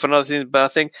be good for another team, but I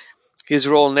think his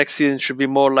role next season should be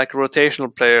more like a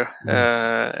rotational player,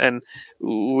 and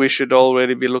we should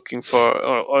already be looking for,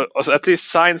 or at least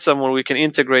sign someone we can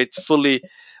integrate fully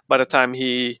by the time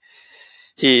he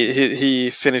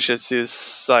finishes his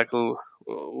cycle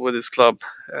with his club.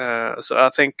 So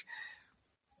I think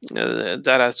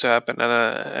that has to happen,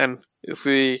 and if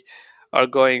we're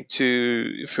going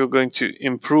to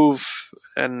improve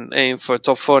and aim for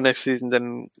top 4 next season,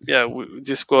 then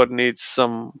this squad needs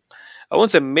some, I won't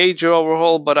say major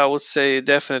overhaul, but I would say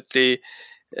definitely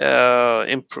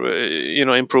improve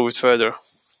it further.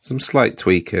 Some slight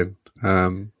tweaking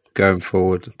going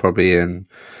forward, probably in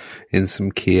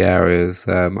some key areas.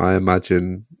 I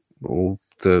imagine all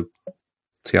the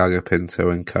Thiago Pinto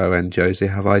and Co and Jose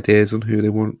have ideas on who they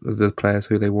want, the players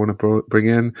who they want to bring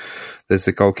in. There's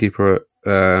the goalkeeper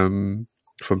from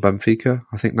Benfica.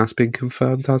 I think that's been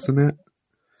confirmed, hasn't it?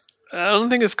 I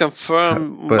don't think it's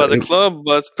confirmed by the club,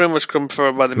 but it's pretty much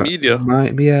confirmed by the media.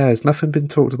 There's nothing been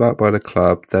talked about by the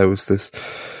club. There was this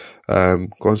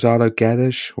Gonzalo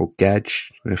Guedes, or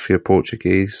Gedge, if you're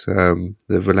Portuguese. The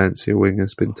Valencia winger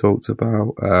has been talked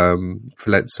about.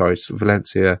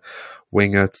 Valencia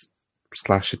winger /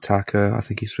 attacker. I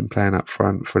think he's been playing up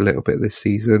front for a little bit this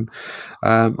season.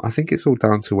 I think it's all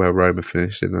down to where Roma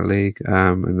finished in the league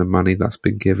and the money that's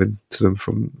been given to them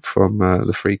from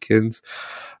the Freakins.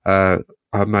 I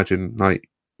imagine, like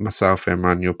myself,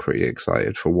 Imran, you're pretty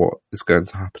excited for what is going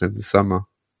to happen in the summer.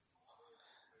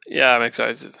 Yeah, I'm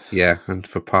excited. Yeah, and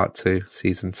for part 2,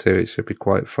 season 2, it should be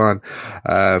quite fun.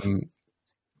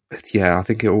 Yeah, I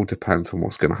think it all depends on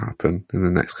what's going to happen in the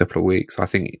next couple of weeks. I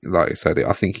think, like I said,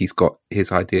 I think he's got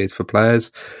his ideas for players.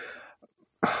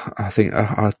 I think,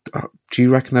 do you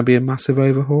reckon there'll be a massive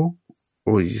overhaul?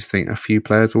 Or do you think a few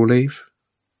players will leave?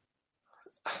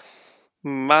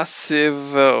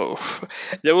 Massive.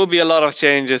 There will be a lot of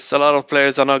changes. A lot of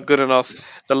players are not good enough.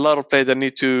 There's a lot of players that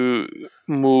need to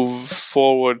move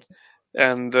forward,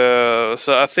 and so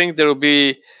I think there will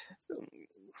be.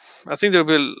 I think there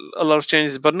will be a lot of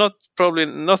changes, but not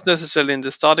necessarily in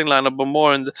the starting lineup, but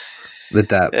more in The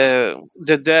depth.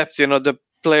 the depth. The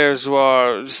players who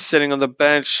are just sitting on the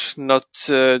bench, not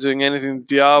doing anything.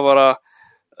 Diawara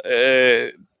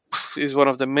is one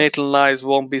of the Maitland-Nice,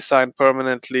 won't be signed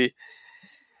permanently.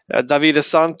 Davide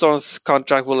Santos'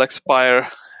 contract will expire.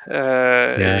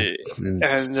 Yeah, in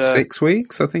And 6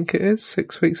 weeks, I think it is.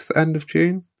 6 weeks, the end of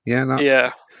June. Yeah,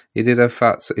 yeah, he did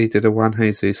a Juan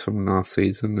Jesus from last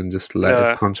season and just let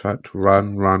his contract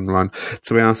run.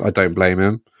 To be honest, I don't blame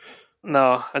him.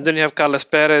 No, and then you have Carlos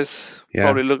Perez.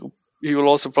 Yeah. He will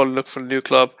also probably look for a new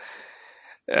club.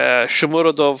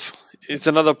 Shomurodov is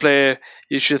another player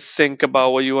you should think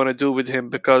about what you want to do with him,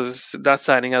 because that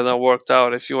signing hasn't worked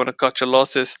out. If you want to cut your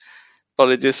losses,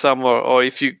 probably this summer, or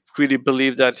if you really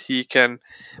believe that he can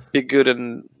be good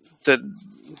in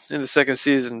the second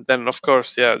season, then of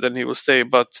course, then he will stay.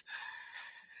 But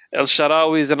El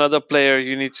Shaarawy is another player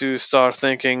you need to start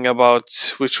thinking about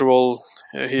which role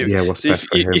what's best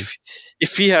for him.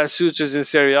 If he has suitors in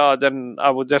Serie A, then I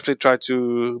would definitely try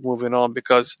to move him on,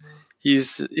 because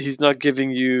he's not giving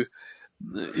you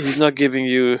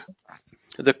the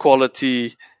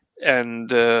quality and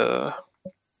the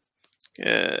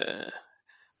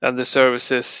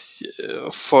services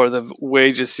for the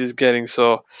wages he's getting.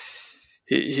 So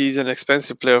he's an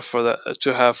expensive player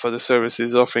to have for the services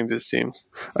he's offering this team.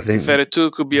 I think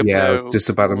Veretout could be a player. I was just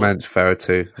about to mention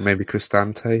Veretout. Maybe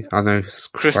Cristante. I know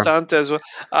Cristante as well.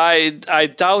 I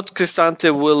doubt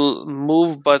Cristante will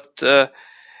move, but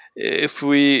if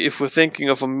we're thinking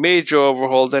of a major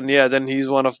overhaul, then he's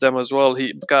one of them as well.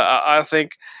 I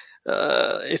think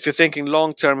if you're thinking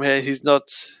long term here, he's not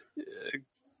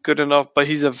good enough, but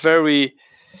he's a very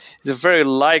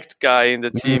liked guy in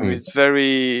the team. He's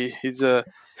very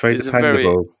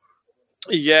dependable.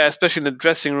 Especially in the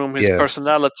dressing room, his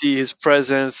personality, his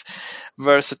presence,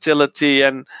 versatility,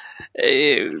 and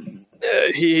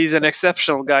he's an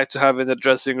exceptional guy to have in the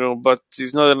dressing room, but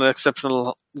he's not an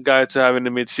exceptional guy to have in the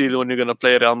midfield when you're going to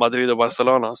play Real Madrid or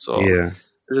Barcelona. So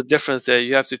there's a difference there.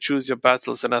 You have to choose your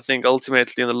battles, and I think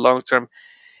ultimately in the long term,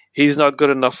 he's not good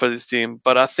enough for this team,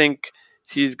 but I think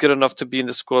he's good enough to be in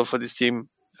the squad for this team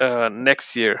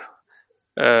next year.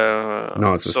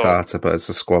 Not as a starter, but as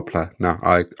a squad player. No,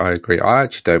 I agree. I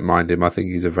actually don't mind him. I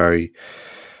think he's a very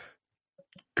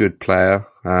good player.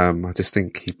 I just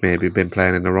think he maybe been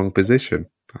playing in the wrong position.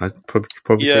 I'd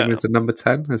probably see him as a number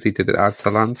 10, as he did at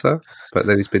Atalanta, but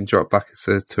then he's been dropped back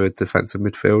to a defensive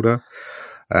midfielder,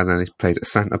 and then he's played at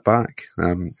centre back.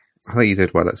 I think he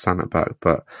did well at centre back,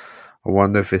 but I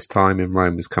wonder if his time in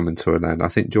Rome is coming to an end. I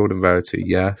think Jordan Veretout,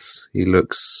 yes, he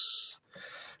looks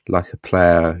like a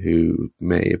player who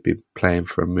may have been playing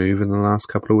for a move in the last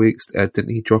couple of weeks.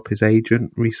 Didn't he drop his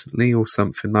agent recently or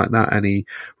something like that? And he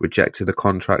rejected a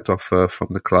contract offer from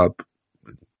the club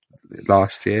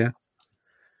last year.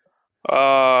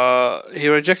 He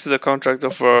rejected the contract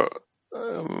offer.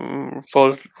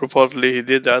 Reportedly, he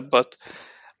did that, but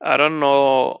I don't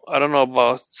know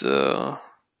about the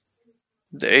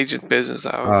agent business.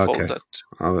 I haven't followed that.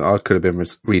 I could have been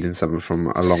reading something from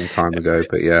a long time ago,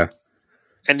 but yeah.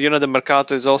 And the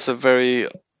Mercato is also very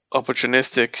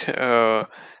opportunistic,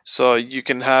 so you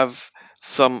can have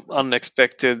some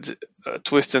unexpected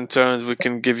twists and turns. We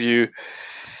can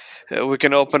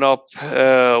open up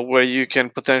where you can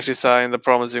potentially sign the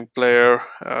promising player,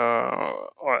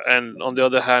 and on the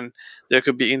other hand, there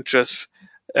could be interest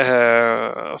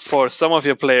for some of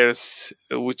your players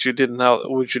which you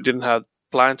didn't have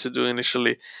planned to do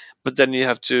initially, but then you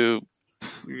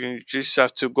just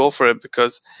have to go for it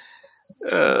because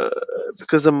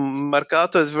the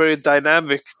Mercato is very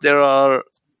dynamic. There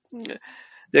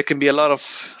can be a lot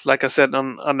of, like I said,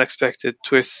 unexpected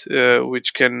twists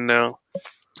which can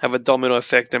have a domino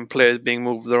effect and players being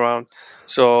moved around.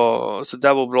 So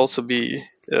that will also be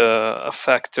a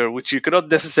factor which you cannot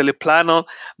necessarily plan on,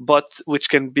 but which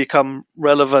can become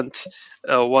relevant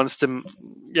once the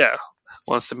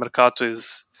Mercato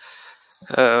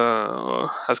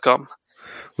has come.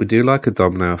 We do like a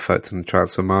domino effect in the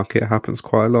transfer market. It happens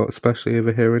quite a lot, especially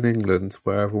over here in England,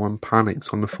 where everyone panics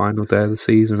on the final day of the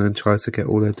season and tries to get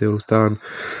all their deals done.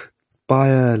 Buy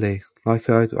early, like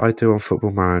I do on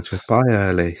Football Manager. Buy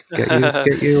early. Get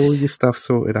all your stuff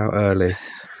sorted out early.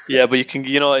 Yeah, but you can,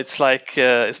 it's like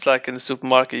in the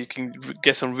supermarket. You can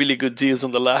get some really good deals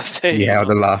on the last day. Yeah, on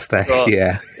the last day.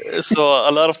 So a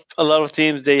lot of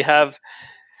teams, they have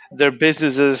their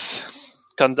businesses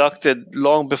conducted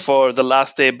long before the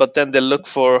last day, but then they look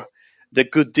for the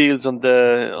good deals on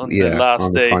the last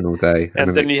on the day, final day,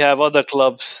 and then you have other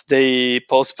clubs, they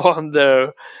postpone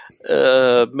their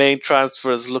main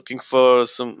transfers looking for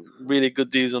some really good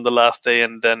deals on the last day,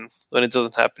 and then when it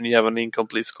doesn't happen, you have an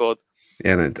incomplete squad.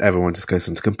 and everyone just goes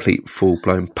into complete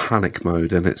full-blown panic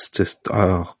mode, and it's just,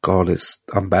 oh god, it's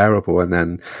unbearable. And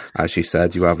then, as you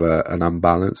said, you have an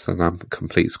unbalanced and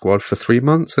incomplete squad for 3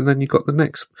 months, and then you got the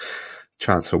next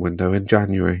transfer window in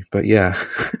January. But yeah.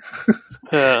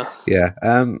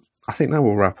 I think that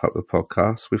will wrap up the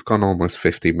podcast. We've gone almost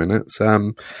 50 minutes.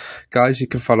 Guys, you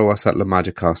can follow us at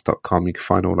lemagicast.com. You can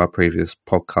find all our previous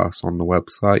podcasts on the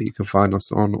website. You can find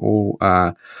us on all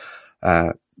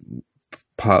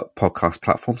podcast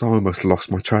platforms. I almost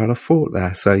lost my trail of thought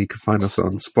there. So you can find us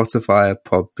on Spotify,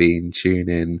 Podbean,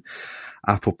 TuneIn,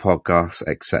 Apple Podcasts,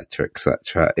 etc.,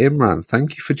 etc. Imran,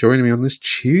 thank you for joining me on this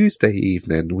Tuesday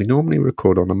evening. We normally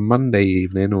record on a Monday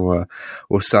evening or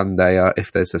Sunday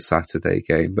if there's a Saturday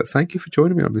game. But thank you for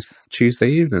joining me on this Tuesday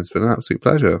evening. It's been an absolute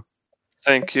pleasure.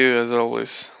 Thank you, as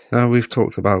always. We've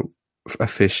talked about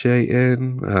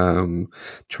officiating,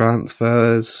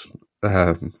 transfers,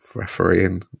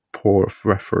 refereeing, poor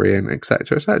refereeing,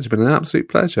 etc., etc. It's been an absolute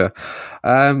pleasure.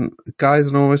 Guys,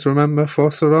 and always remember,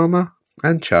 Forza Roma,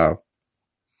 and ciao.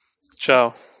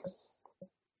 Ciao.